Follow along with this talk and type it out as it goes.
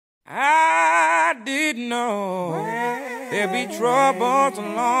didn't know there'd be troubles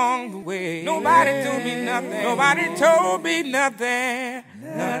along the way. Nobody told me nothing. Nobody told me nothing.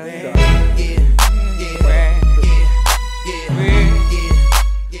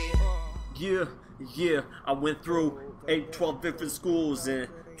 Yeah, I went through 12 different schools and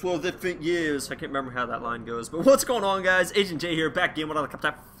 12 different years. I can't remember how that line goes. But what's going on, guys? Agent J here, back again with another cup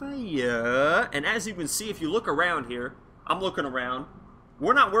of fire. And as you can see, if you look around here, I'm looking around.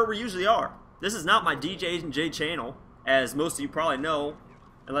 We're not where we usually are. This is not my DJ Agent J channel, as most of you probably know,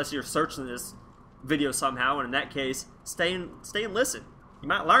 unless you're searching this video somehow. And in that case, stay and listen. You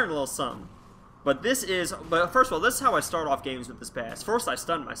might learn a little something. But first of all, this is how I start off games with this pass. First, I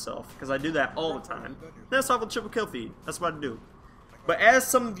stun myself, because I do that all the time. Then I start with triple kill feed. That's what I do. But as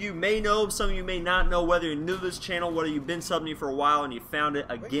some of you may know, some of you may not know, whether you're new to this channel, whether you've been subbing me for a while and you found it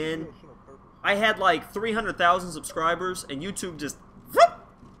again, I had like 300,000 subscribers, and YouTube just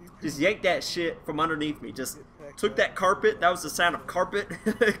yanked that shit from underneath me. Just took that carpet. That was the sound of carpet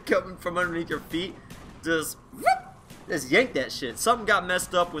coming from underneath your feet. Just yanked that shit. Something got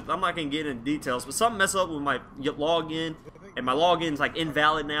messed up with, I'm not going to get into details, but something messed up with my login, and my login's like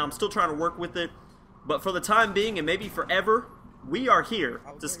invalid now. I'm still trying to work with it, but for the time being, and maybe forever, we are here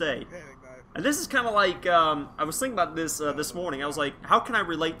to stay. And this is kind of like, I was thinking about this this morning. I was like, how can I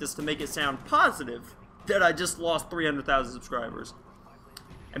relate this to make it sound positive that I just lost 300,000 subscribers?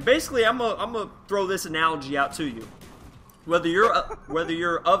 And basically, I'm gonna throw this analogy out to you. Whether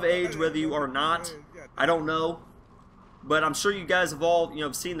you're of age, whether you are not, I don't know. But I'm sure you guys have all,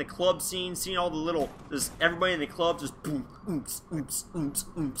 seen the club scene, seen all the little, just everybody in the club just boom, oomph, oomph, oomph,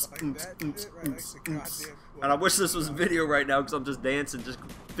 oomph, oomph, oomph, oomph, oomph. And I wish this was a video right now because I'm just dancing, just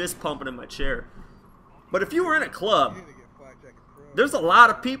fist pumping in my chair. But if you were in a club, there's a lot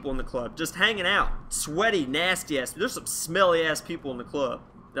of people in the club just hanging out, sweaty, nasty ass. There's some smelly ass people in the club.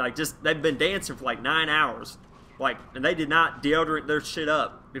 Like they've been dancing for like 9 hours, and they did not deodorant their shit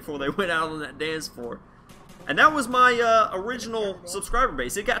up before they went out on that dance floor. And that was my original subscriber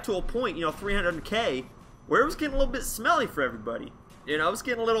base. It got to a point, 300K, where it was getting a little bit smelly for everybody. It was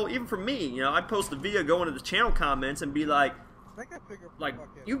getting a little, even for me, I'd post a video, go into the channel comments and be like,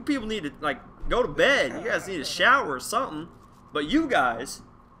 you people need to, go to bed. You guys need a shower or something. But you guys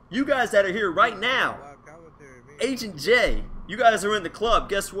that are here right now, Agent J, you guys are in the club.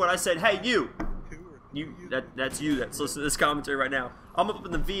 Guess what? I said, hey, that's you that's listening to this commentary right now. I'm up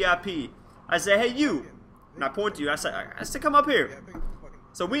in the VIP. I say, hey, you. And I point to you. I said, come up here.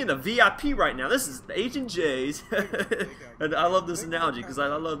 So we in the VIP right now. This is Agent J's. And I love this analogy because I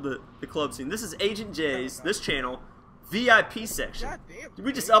love the club scene. This is Agent J's, this channel, VIP section.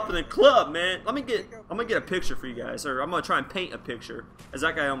 We just up in the club, man. I'm gonna get a picture for you guys, or I'm gonna try and paint a picture, as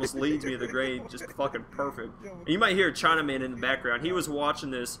that guy almost leads me to the grave, just fucking perfect. And you might hear a Chinaman in the background. He was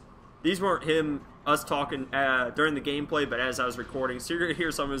watching this. These weren't us talking during the gameplay, but as I was recording, so you're gonna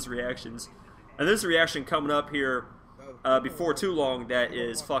hear some of his reactions. And there's a reaction coming up here before too long that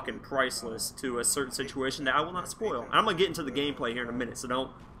is fucking priceless to a certain situation that I will not spoil. I'm gonna get into the gameplay here in a minute, so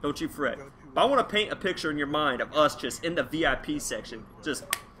don't you fret. But I want to paint a picture in your mind of us just in the VIP section, just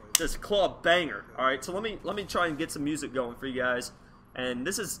club banger. All right, so let me try and get some music going for you guys. And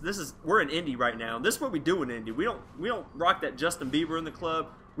this is we're in indie right now. This is what we do in indie. We don't rock that Justin Bieber in the club.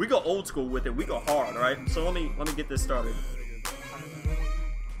 We go old school with it. We go hard. All right. So let me get this started.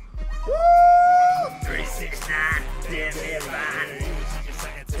 Woo! 369, damn it,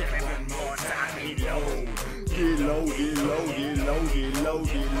 one more time, get low. Get low, get low, get low, get low,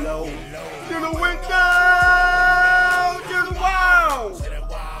 get low. To the window, to the wall.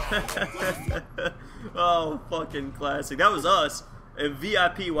 Oh, fucking classic. That was us at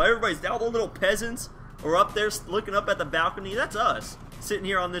VIP. While everybody's, all the little peasants are up there looking up at the balcony. That's us. Sitting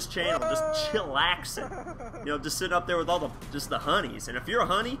here on this channel, just chillaxing. Just sitting up there with all the honeys. And if you're a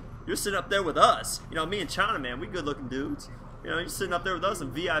honey, you're sitting up there with us. Me and Chinaman, we good looking dudes. You're sitting up there with us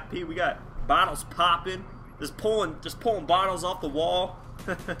in VIP. We got bottles popping, just pulling bottles off the wall.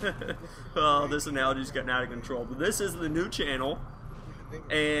 Oh, this analogy's gotten out of control. But this is the new channel,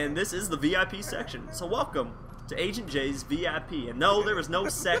 and this is the VIP section. So welcome to Agent J's VIP. And no, there was no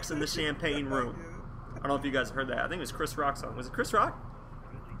sex in the champagne room. I don't know if you guys heard that. I think it was Chris Rock's song. Was it Chris Rock?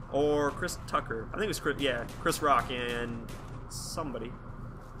 Or Chris Tucker? I think it was Chris Rock and somebody.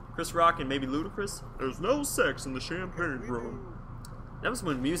 Chris Rock and maybe Ludacris. There's no sex in the champagne room. That was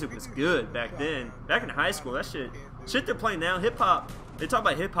when music was good back then. Back in high school, that shit they're playing now, hip hop. They talk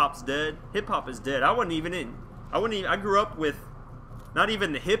about hip hop's dead. Hip hop is dead. I grew up with not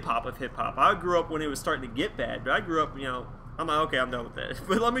even the hip hop of hip hop. I grew up when it was starting to get bad. But I grew up, I'm like, okay, I'm done with that.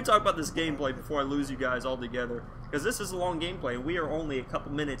 But let me talk about this gameplay before I lose you guys altogether, because this is a long gameplay, and we are only a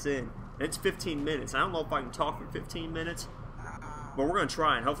couple minutes in It's 15 minutes. I don't know if I can talk for 15 minutes, but we're going to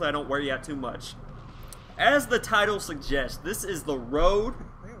try, and hopefully I don't wear you out too much. As the title suggests, this is the road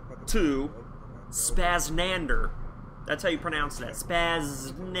to SpazZznander. That's how you pronounce that.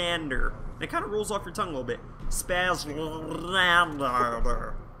 SpazZznander. It kind of rolls off your tongue a little bit.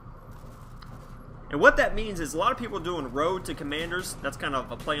 SpazZznander. And what that means is a lot of people are doing road to commanders. That's kind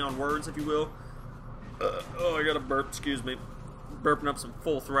of a play on words, if you will. Oh, I got a burp. Excuse me. Burping up some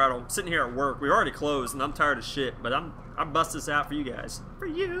full throttle. I'm sitting here at work. We already closed, and I'm tired of shit. But I bust this out for you guys. For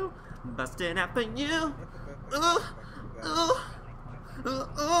you. I'm busting out for you.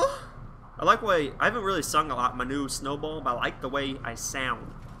 I like the way, I haven't really sung a lot my new Snowball, but I like the way I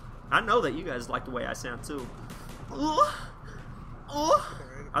sound. I know that you guys like the way I sound too. I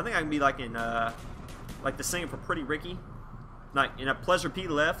think I can be like in, like the singing for Pretty Ricky. Like in a Pleasure P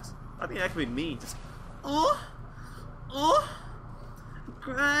Left. I think that could be me. Just,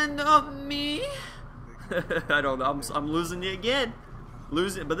 grind on me. I don't know, I'm losing you again.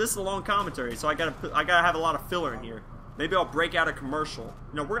 Losing, but this is a long commentary, so I gotta have a lot of filler in here. Maybe I'll break out a commercial.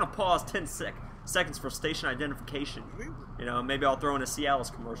 You know, we're gonna pause 10 seconds for station identification. You know, maybe I'll throw in a Cialis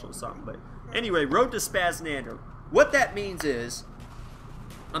commercial or something. But anyway, road to SpazZznander. What that means is,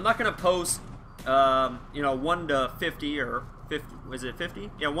 I'm not gonna post, you know, 1 to 50 or 50. Was it 50?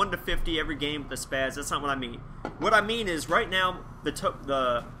 Yeah, 1 to 50 every game with the Spaz. That's not what I mean. What I mean is, right now,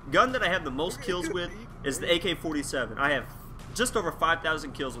 the gun that I have the most kills with is the AK-47. I have just over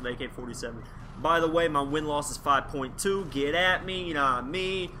 5,000 kills with AK-47. By the way, my win-loss is 5.2. Get at me, you know what I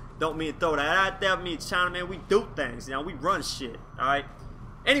mean? Don't mean to throw that out there. Me and China, man, we do things. You know, we run shit, alright?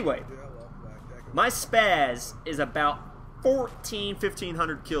 Anyway, my Spaz is about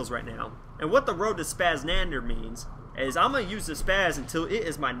 1,500 kills right now. And what the road to SpazZznander means is I'm going to use the Spaz until it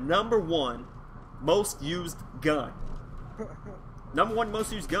is my #1 most used gun. #1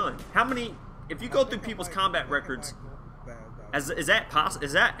 most used gun. How many, if you go through people's combat records, is that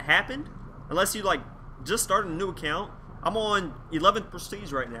happened? Unless you like just started a new account. I'm on 11th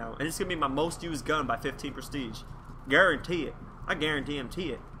prestige right now, and it's gonna be my most used gun by 15 prestige. Guarantee it. I guarantee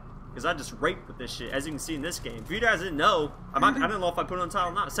it. Because I just raped with this shit, as you can see in this game. If you guys didn't know, I don't know if I put it on the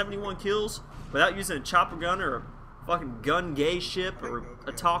title or not. 71 kills without using a chopper gun or a fucking gun gay ship or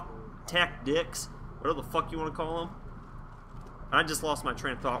a tac dicks, whatever the fuck you want to call them. I just lost my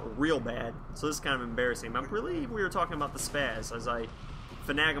train of thought real bad, so this is kind of embarrassing. I believe we were talking about the Spaz as I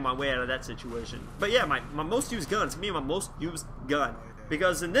finagle my way out of that situation. But yeah, my most used gun, it's me and my most used gun.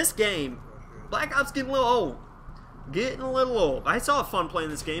 Because in this game, Black Ops getting a little old. Getting a little old. I still have fun playing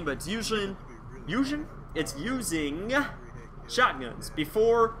this game, but it's using shotguns.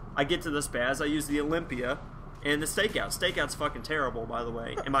 Before I get to the Spaz, I use the Olympia and the Stakeout. Stakeout's fucking terrible, by the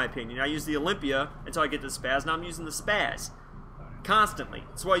way, in my opinion. I use the Olympia until I get to the Spaz. Now I'm using the Spaz constantly.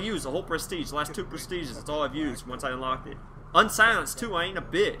 That's what I use, the whole prestige. The last 2 prestiges, that's all I've used once I unlocked it. Unsilenced too, I ain't a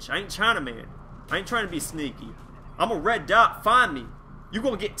bitch. I ain't Chinaman. I ain't trying to be sneaky. I'm a red dot, find me. You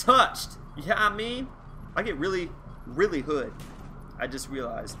gonna get touched. You know what I mean? I get really, really hood. I just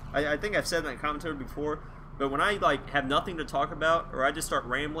realized. I think I've said that in commentary before, but when I like have nothing to talk about, or I just start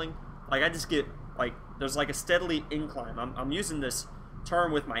rambling, like I just get, like, there's like a steadily incline. I'm using this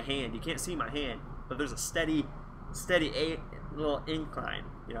term with my hand. You can't see my hand, but there's a steady little incline,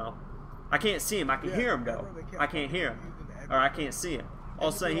 you know. I can't see him. I can hear him though. I can't hear him, or I can't see him. All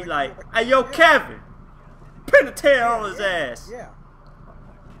of a sudden he's like, "Hey, yo, Kevin, pin a tail on his ass."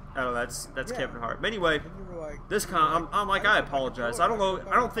 Oh, that's Kevin Hart. But anyway, this I'm like, I apologize. I don't know.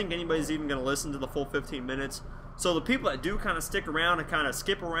 I don't think anybody's even gonna listen to the full 15 minutes. So the people that do kind of stick around and kind of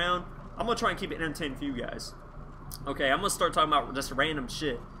skip around, I'm gonna try and keep it entertaining for you guys. Okay, I'm gonna start talking about just random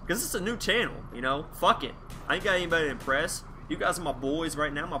shit because it's a new channel. You know, fuck it. I ain't got anybody to impress. You guys are my boys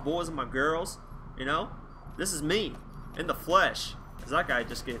right now. My boys and my girls. You know, this is me in the flesh. Cause that guy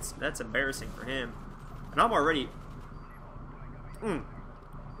just gets, that's embarrassing for him. And I'm already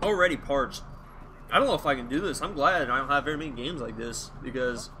parched. I don't know if I can do this. I'm glad I don't have very many games like this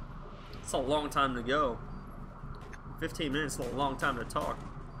because it's a long time to go. 15 minutes is a long time to talk.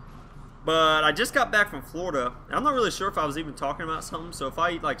 But I just got back from Florida. I'm not really sure if I was even talking about something, so if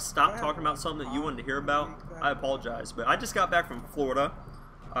I like stopped talking about something that you wanted to hear about, I apologize. But I just got back from Florida.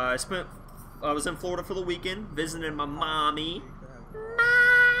 I was in Florida for the weekend, visiting my mommy.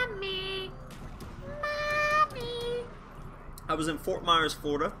 I was in Fort Myers,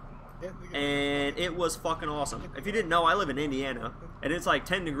 Florida, and it was fucking awesome. If you didn't know, I live in Indiana, and it's like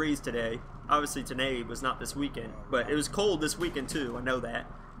 10 degrees today. Obviously today was not this weekend, but it was cold this weekend too, I know that.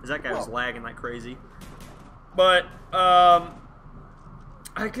 Because that guy was lagging like crazy. But, I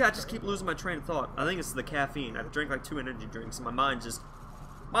just keep losing my train of thought. I think it's the caffeine. I've drank like 2 energy drinks, and my mind just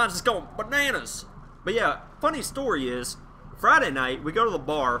Mine's just going bananas. But yeah, funny story is, Friday night we go to the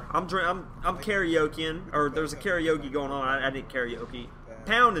bar. I'm karaokeing, or there's a karaoke going on. I didn't karaoke.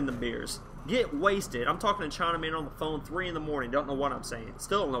 Pounding the beers, get wasted. I'm talking to Chinaman on the phone 3 in the morning. Don't know what I'm saying.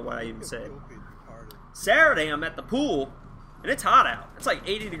 Still don't know what I even said. Saturday I'm at the pool, and it's hot out. It's like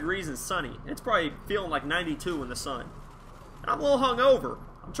 80 degrees and sunny. It's probably feeling like 92 in the sun. I'm a little hungover.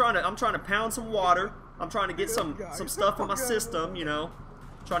 I'm trying to pound some water. I'm trying to get some stuff in my system, you know.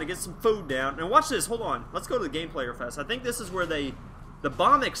 Trying to get some food down. And watch this. Hold on. Let's go to the gameplay real fast. I think this is where the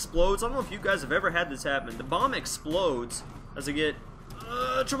bomb explodes. I don't know if you guys have ever had this happen. The bomb explodes as I get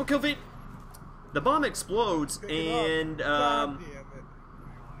triple kill feed. The bomb explodes and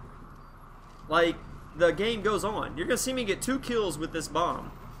like the game goes on. You're gonna see me get 2 kills with this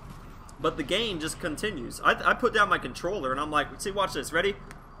bomb, but the game just continues. I put down my controller and I'm like, see, watch this. Ready?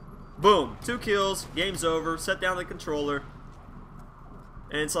 Boom. 2 kills. Game's over. Set down the controller.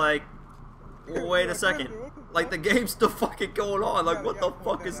 And it's like, wait a second. Like, the game's still fucking going on. Like, what the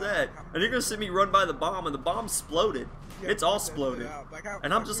fuck is that? And you're gonna see me run by the bomb, and the bomb exploded. It's all exploded.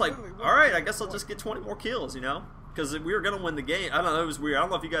 And I'm just like, alright, I guess I'll just get 20 more kills, you know? Because we were gonna win the game. I don't know, it was weird. I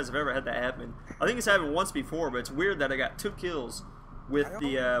don't know if you guys have ever had that happen. I think it's happened once before, but it's weird that I got 2 kills with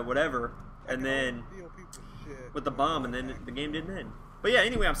the, whatever, and then, with the bomb, and then the game didn't end. But yeah,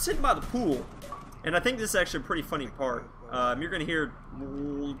 anyway, I'm sitting by the pool, and I think this is actually a pretty funny part. You're going to hear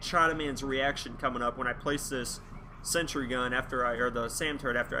Chinaman's reaction coming up when I place this sentry gun or the SAM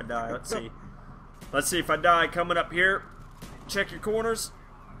turret after I die. Let's see. Let's see if I die. Coming up here. Check your corners.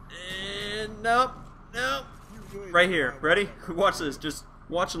 And nope. Nope. Right here. Ready? Watch this. Just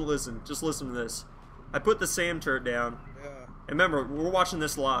watch and listen. Just listen to this. I put the SAM turret down. And remember, we're watching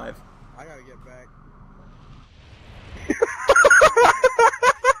this live. I gotta get back.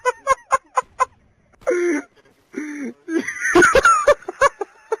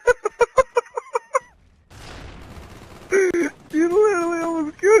 You literally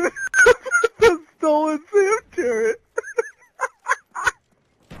almost killed the stolen SAM turret.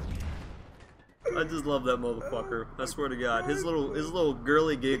 I just love that motherfucker. I swear to God, his little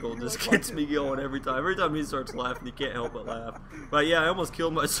girly giggle just gets me going every time. Every time he starts laughing, you can't help but laugh. But yeah, I almost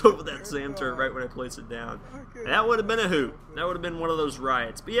killed myself with that SAM turret right when I placed it down. And that would have been a hoot. That would have been one of those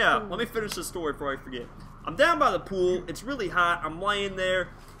riots. But yeah, let me finish the story before I forget. I'm down by the pool. It's really hot. I'm laying there.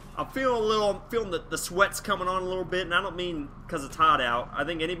 I'm feeling the sweats coming on a little bit, and I don't mean because it's hot out. I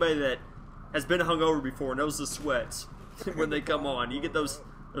think anybody that has been hungover before knows the sweats when they come on. You get those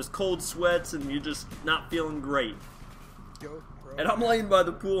cold sweats, and you're just not feeling great. And I'm laying by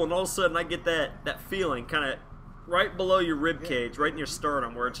the pool, and all of a sudden I get that feeling kind of right below your rib cage, right in your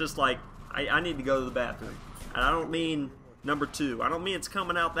sternum, where it's just like I need to go to the bathroom. And I don't mean number 2. I don't mean it's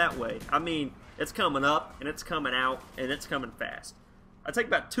coming out that way. I mean it's coming up, and it's coming out, and it's coming fast. I take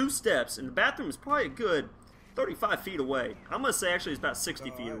about 2 steps, and the bathroom is probably a good 35 feet away. I'm going to say actually it's about 60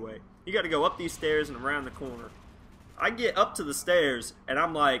 feet away. You got to go up these stairs and around the corner. I get up to the stairs, and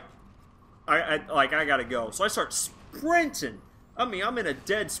I'm like, I got to go. So I start sprinting. I mean, I'm in a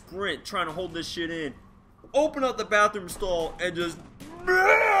dead sprint trying to hold this shit in. Open up the bathroom stall, and just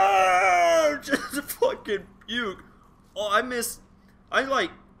fucking puke. Oh, I like,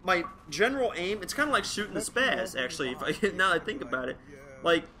 my general aim, it's kind of like shooting the Spaz, actually, now that I think about it.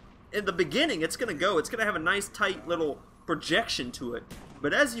 Like, in the beginning, it's going to have a nice, tight little projection to it.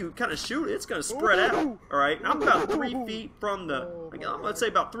 But as you kind of shoot it, it's going to spread out, alright? I'm about 3 feet from let's say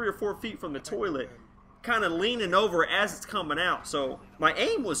about 3 or 4 feet from the toilet, kind of leaning over as it's coming out. So, my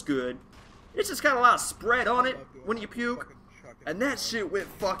aim was good. It's just got a lot of spread on it when you puke. And that shit went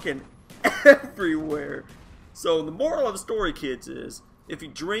fucking everywhere. So, the moral of the story, kids, is if you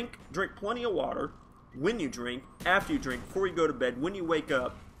drink plenty of water when you drink, after you drink, before you go to bed, when you wake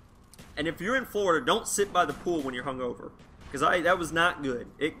up. And if you're in Florida, don't sit by the pool when you're hungover. Because that was not good.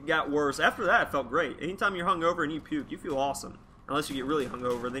 It got worse. After that, it felt great. Anytime you're hungover and you puke, you feel awesome. Unless you get really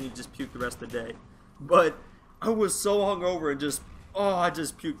hungover, then you just puke the rest of the day. But I was so hungover and just, I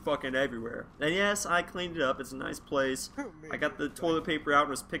just puked fucking everywhere. And yes, I cleaned it up. It's a nice place. I got the toilet paper out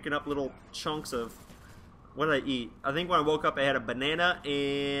and was picking up little chunks of, what did I eat? I think when I woke up, I had a banana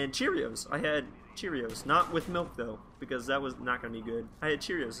and Cheerios. I had Cheerios. Not with milk, though, because that was not going to be good. I had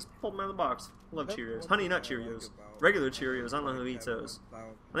Cheerios. Just pulled them out of the box. I love Cheerios. Honey Nut Cheerios. Regular Cheerios. I don't know who eats those.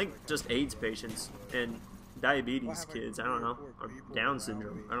 I think just AIDS patients and diabetes kids. I don't know. Or Down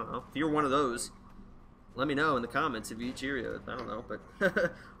syndrome. I don't know. If you're one of those, let me know in the comments if you eat Cheerios. I don't know.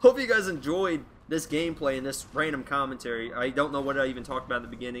 But hope you guys enjoyed this gameplay and this random commentary. I don't know what I even talked about in the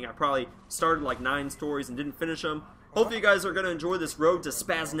beginning. I probably started like 9 stories and didn't finish them. Hopefully you guys are going to enjoy this road to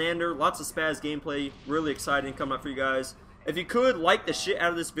SpazZznander. Lots of Spaz gameplay. Really exciting coming up for you guys. If you could, like the shit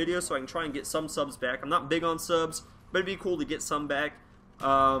out of this video so I can try and get some subs back. I'm not big on subs, but it'd be cool to get some back.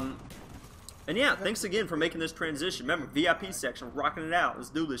 And yeah, thanks again for making this transition. Remember, VIP section, rocking it out. Let's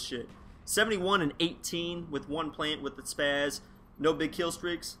do this shit. 71 and 18 with 1 plant with the Spaz. No big kill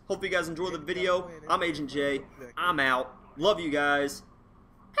streaks. Hope you guys enjoy the video. I'm Agent J. I'm out. Love you guys.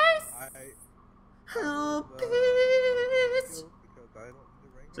 Peace. Oh, peace.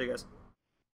 See you guys.